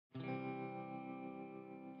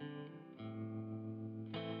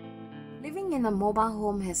Living in a mobile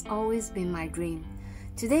home has always been my dream.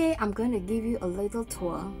 Today I'm going to give you a little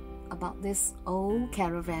tour about this old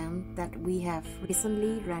caravan that we have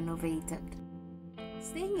recently renovated.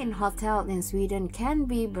 Staying in hotel in Sweden can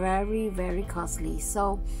be very costly.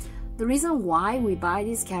 So the reason why we buy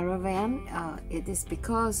this caravan, it is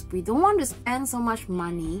because we don't want to spend so much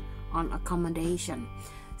money on accommodation.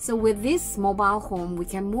 So with this mobile home, we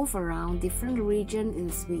can move around different regions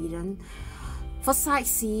in Sweden for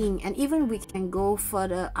sightseeing, and even we can go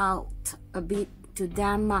further out a bit to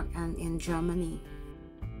Denmark and in Germany.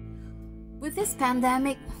 With this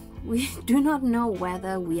pandemic, we do not know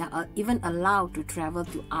whether we are even allowed to travel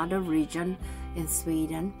to other regions in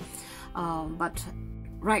Sweden, but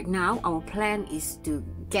right now our plan is to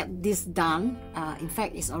get this done. In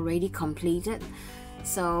fact, it's already completed.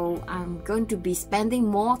 So I'm going to be spending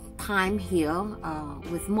more time here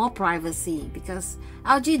with more privacy, because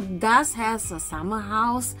LG does has a summer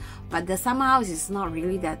house, but the summer house is not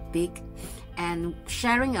really that big, and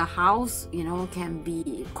sharing a house, can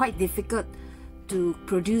be quite difficult to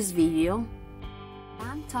produce video.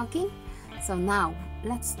 I'm talking, so now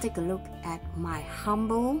let's take a look at my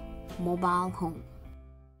humble mobile home.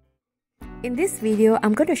 In this video,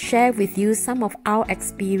 I'm going to share with you some of our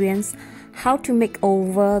experience how to make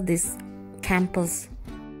over this campus.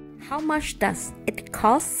 How much does it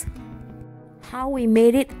cost? How we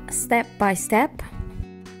made it step by step,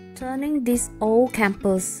 turning this old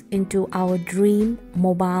campus into our dream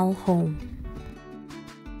mobile home.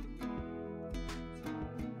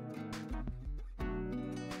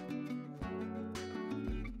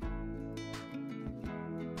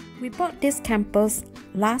 We bought this campus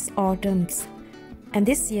last autumn, and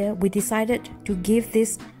this year we decided to give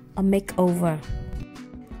this a makeover.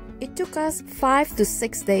 It took us 5 to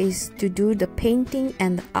 6 days to do the painting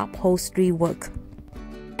and the upholstery work.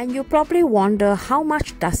 And you probably wonder, how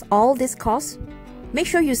much does all this cost? Make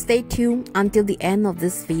sure you stay tuned until the end of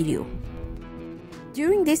this video.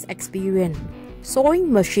 During this experience,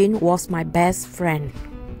 sewing machine was my best friend.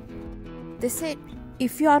 They said,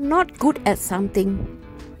 if you are not good at something,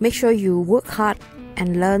 make sure you work hard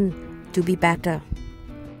and learn to be better.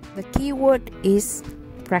 The key word is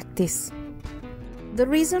practice. The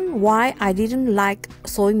reason why I didn't like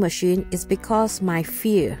sewing machine is because my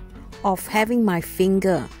fear of having my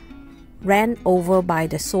finger ran over by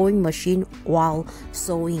the sewing machine while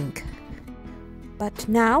sewing. But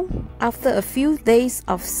now, after a few days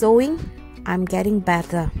of sewing, I'm getting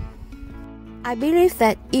better. I believe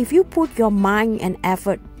that if you put your mind and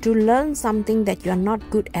effort to learn something that you're not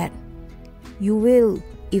good at, you will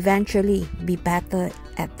eventually be better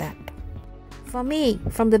at that. For me,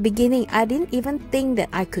 from the beginning, I didn't even think that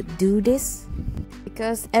I could do this,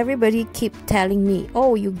 because everybody keep telling me,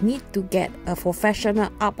 oh, you need to get a professional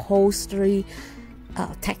upholstery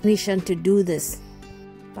technician to do this.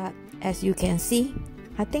 But as you can see,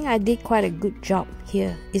 I think I did quite a good job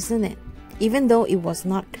here, isn't it? Even though it was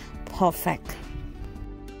not perfect.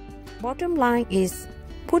 Bottom line is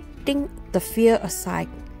putting the fear aside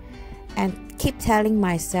and keep telling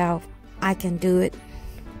myself, I can do it.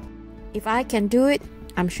 If I can do it,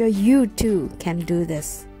 I'm sure you too can do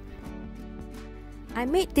this. I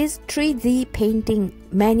made this 3D painting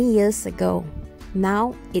many years ago.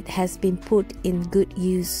 Now it has been put in good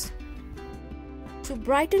use. To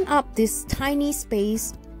brighten up this tiny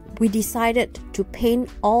space, we decided to paint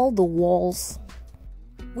all the walls.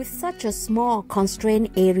 With such a small constrained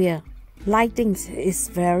area, lighting is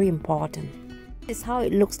very important. This is how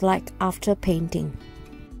it looks like after painting.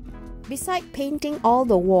 Besides painting all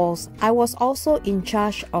the walls, I was also in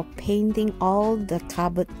charge of painting all the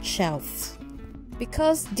cupboard shelves.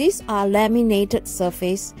 Because these are laminated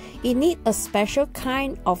surface, it needs a special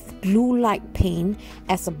kind of glue-like paint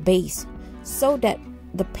as a base, so that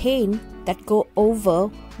the paint that go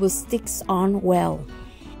over will stick on well.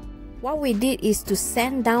 What we did is to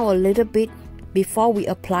sand down a little bit before we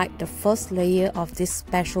applied the first layer of this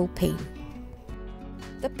special paint.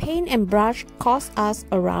 The paint and brush cost us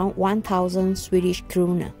around 1,000 Swedish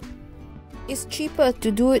krona. It's cheaper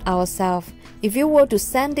to do it ourselves. If you were to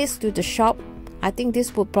send this to the shop, I think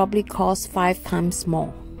this would probably cost 5 times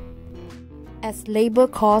more, as labor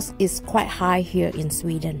cost is quite high here in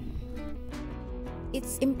Sweden.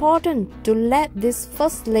 It's important to let this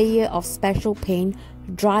first layer of special paint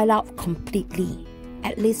dry out completely,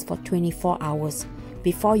 at least for 24 hours,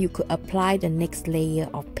 before you could apply the next layer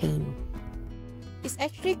of paint. It's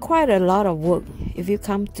actually quite a lot of work if you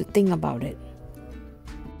come to think about it.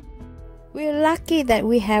 We're lucky that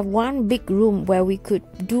we have one big room where we could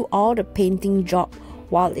do all the painting job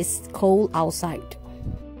while it's cold outside.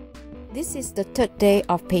 This is the third day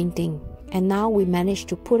of painting. and now we managed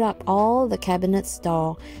to put up all the cabinets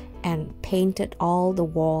door and painted all the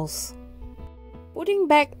walls. Putting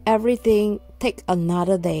back everything take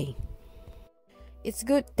another day. It's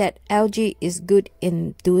good that LG is good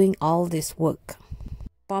in doing all this work.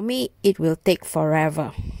 For me, it will take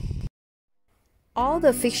forever. All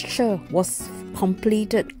the fixture was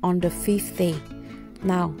completed on the 5th day.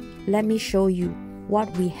 Now, let me show you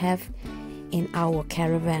what we have in our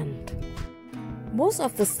caravan. Most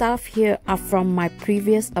of the stuff here are from my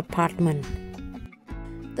previous apartment.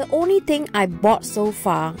 The only thing I bought so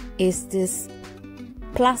far is this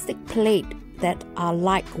plastic plate that are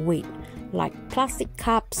lightweight, like plastic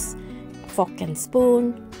cups, fork and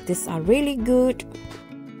spoon. These are really good.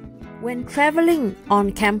 When traveling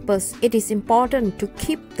on campus, it is important to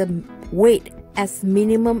keep the weight as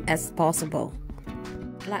minimum as possible.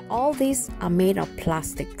 Like all these are made of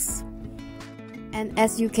plastics. And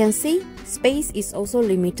as you can see, space is also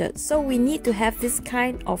limited, so we need to have this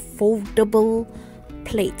kind of foldable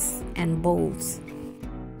plates and bowls.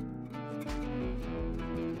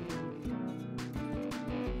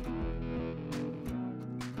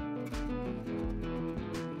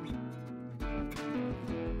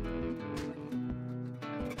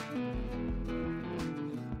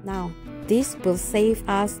 Now, this will save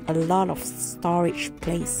us a lot of storage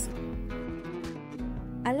place.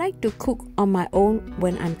 I like to cook on my own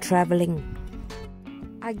when I'm traveling.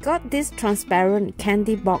 I got this transparent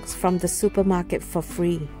candy box from the supermarket for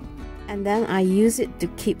free, and then I use it to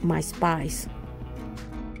keep my spice.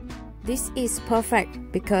 This is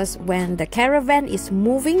perfect because when the caravan is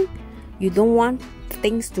moving, you don't want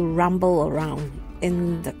things to rumble around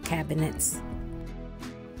in the cabinets.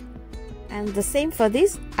 And the same for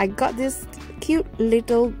this, I got this cute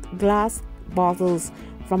little glass bottles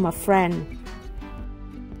from a friend.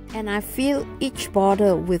 And I fill each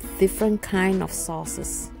bottle with different kind of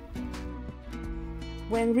sauces.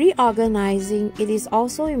 When reorganizing, it is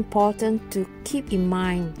also important to keep in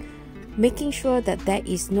mind making sure that there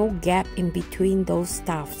is no gap in between those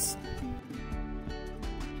stuffs.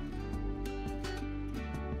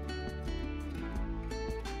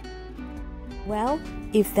 Well,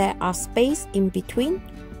 if there are space in between,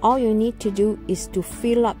 all you need to do is to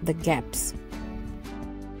fill up the gaps.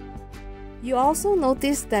 You also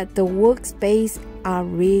notice that the workspace are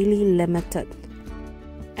really limited.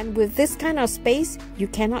 And with this kind of space, you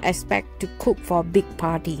cannot expect to cook for a big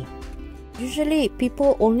party. Usually,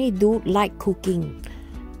 people only do light cooking.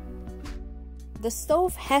 The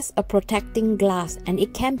stove has a protecting glass and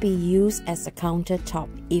it can be used as a countertop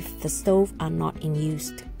if the stove are not in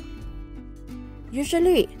use.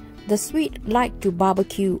 Usually, the Swedes like to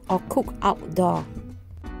barbecue or cook outdoor,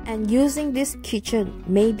 and using this kitchen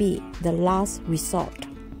may be the last resort.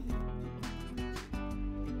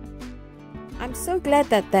 I'm so glad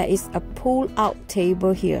that there is a pull-out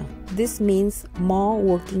table here. This means more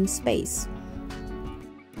working space.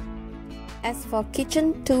 As for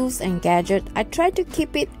kitchen tools and gadgets, I try to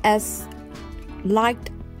keep it as light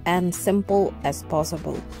and simple as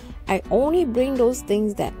possible. I only bring those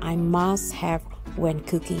things that I must have when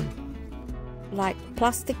cooking, like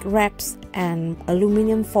plastic wraps and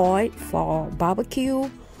aluminum foil for barbecue,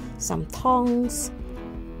 some tongs,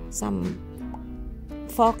 some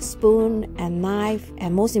fork, spoon and knife,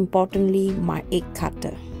 and most importantly, my egg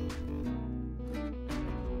cutter.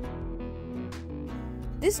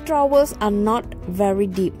 These drawers are not very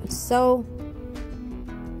deep, so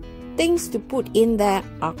things to put in there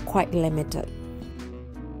are quite limited.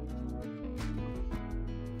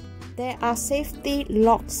 There are safety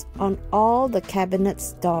locks on all the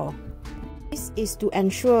cabinets' door. This is to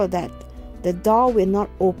ensure that the door will not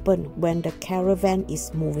open when the caravan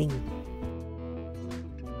is moving.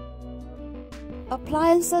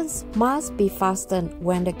 Appliances must be fastened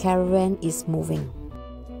when the caravan is moving.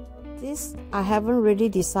 This, I haven't really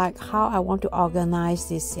decided how I want to organize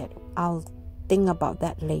this yet. I'll think about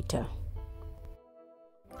that later.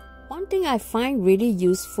 One thing I find really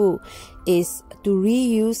useful is to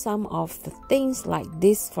reuse some of the things like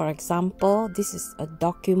this. For example, this is a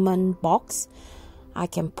document box. I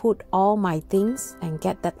can put all my things and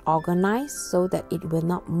get that organized so that it will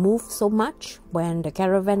not move so much when the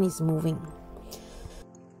caravan is moving.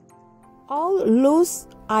 All loose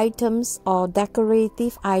items or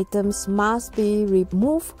decorative items must be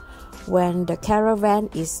removed when the caravan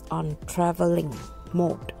is on traveling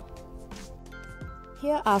mode.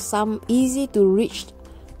 Here are some easy to reach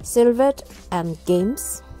silverware and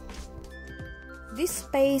games. This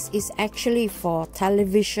space is actually for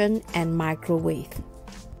television and microwave.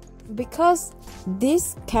 Because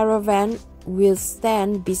this caravan will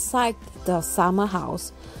stand beside the summer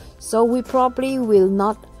house, so we probably will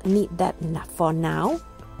not need that for now.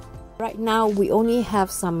 Right now we only have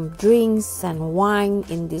some drinks and wine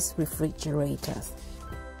in this refrigerator.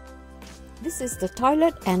 This is the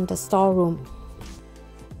toilet and the storeroom.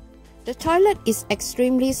 The toilet is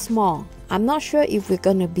extremely small. I'm not sure if we're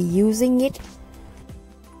gonna be using it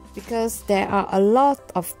because there are a lot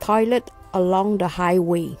of toilets along the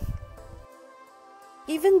highway.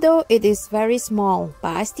 Even though it is very small,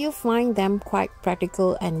 but I still find them quite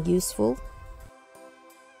practical and useful.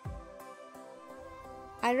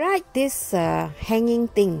 I like this hanging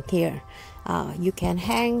thing here. You can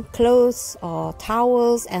hang clothes or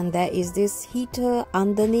towels, and there is this heater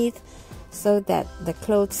underneath so that the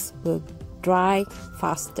clothes will dry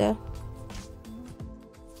faster.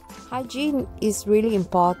 Hygiene is really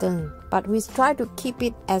important, but we try to keep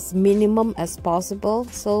it as minimum as possible,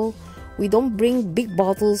 so we don't bring big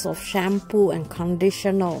bottles of shampoo and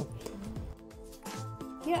conditioner.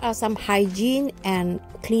 Here are some hygiene and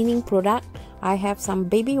cleaning products. I have some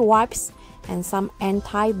baby wipes and some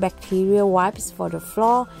antibacterial wipes for the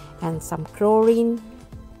floor and some chlorine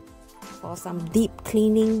for some deep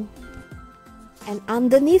cleaning. And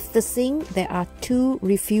underneath the sink there are 2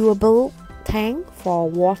 refillable tanks for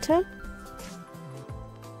water.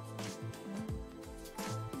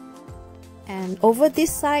 And over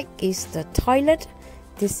this side is the toilet.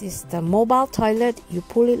 This is the mobile toilet. You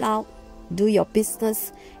pull it out, do your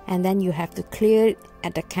business, and then you have to clear it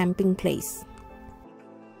at the camping place.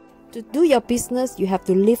 To do your business, you have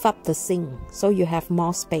to lift up the sink so you have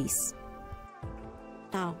more space.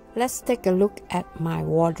 Now, let's take a look at my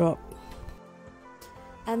wardrobe.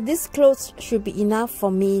 And these clothes should be enough for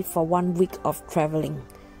me for 1 week of traveling.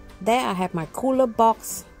 There I have my cooler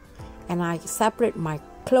box, and I separate my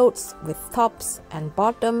clothes with tops and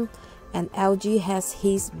bottom, and LG has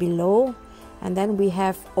his below. And then we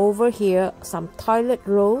have over here some toilet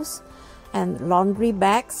rolls and laundry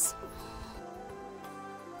bags.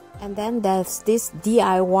 And then there's this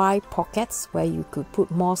DIY pockets where you could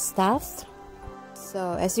put more stuff.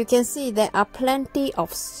 So as you can see, there are plenty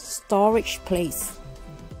of storage place.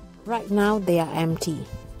 Right now they are empty.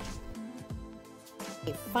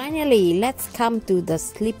 Okay, finally, let's come to the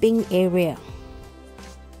sleeping area.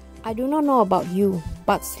 I do not know about you,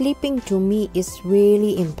 but sleeping to me is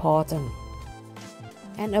really important.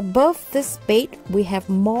 And above this bed, we have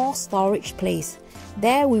more storage place.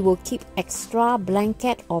 There we will keep extra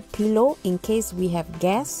blanket or pillow in case we have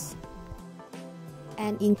guests.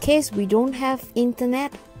 And in case we don't have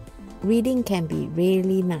internet, reading can be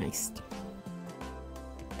really nice.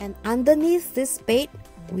 And underneath this bed,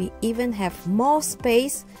 we even have more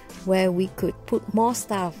space where we could put more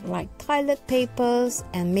stuff like toilet papers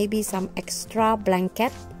and maybe some extra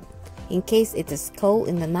blanket in case it is cold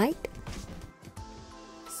in the night.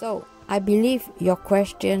 So I believe your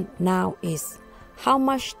question now is, how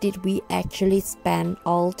much did we actually spend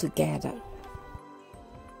all together?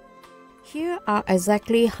 Here are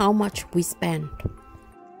exactly how much we spent.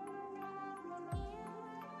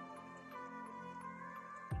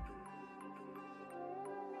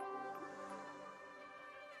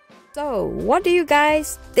 So, what do you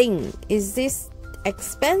guys think? Is this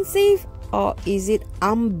expensive or is it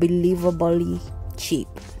unbelievably cheap?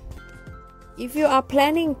 If you are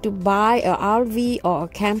planning to buy a RV or a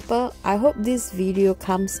camper, I hope this video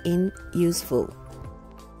comes in useful.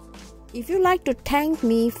 If you like to thank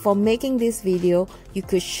me for making this video, you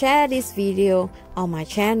could share this video on my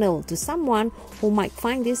channel to someone who might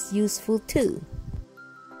find this useful too.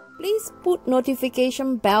 Please put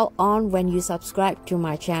notification bell on when you subscribe to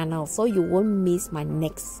my channel so you won't miss my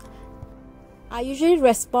next. I usually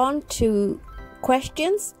respond to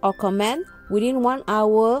questions or comments within 1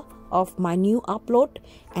 hour of my new upload,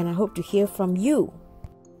 and I hope to hear from you.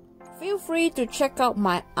 Feel free to check out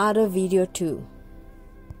my other video too.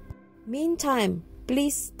 Meantime,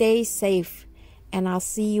 please stay safe, and I'll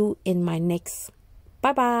see you in my next.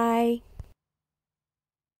 Bye bye.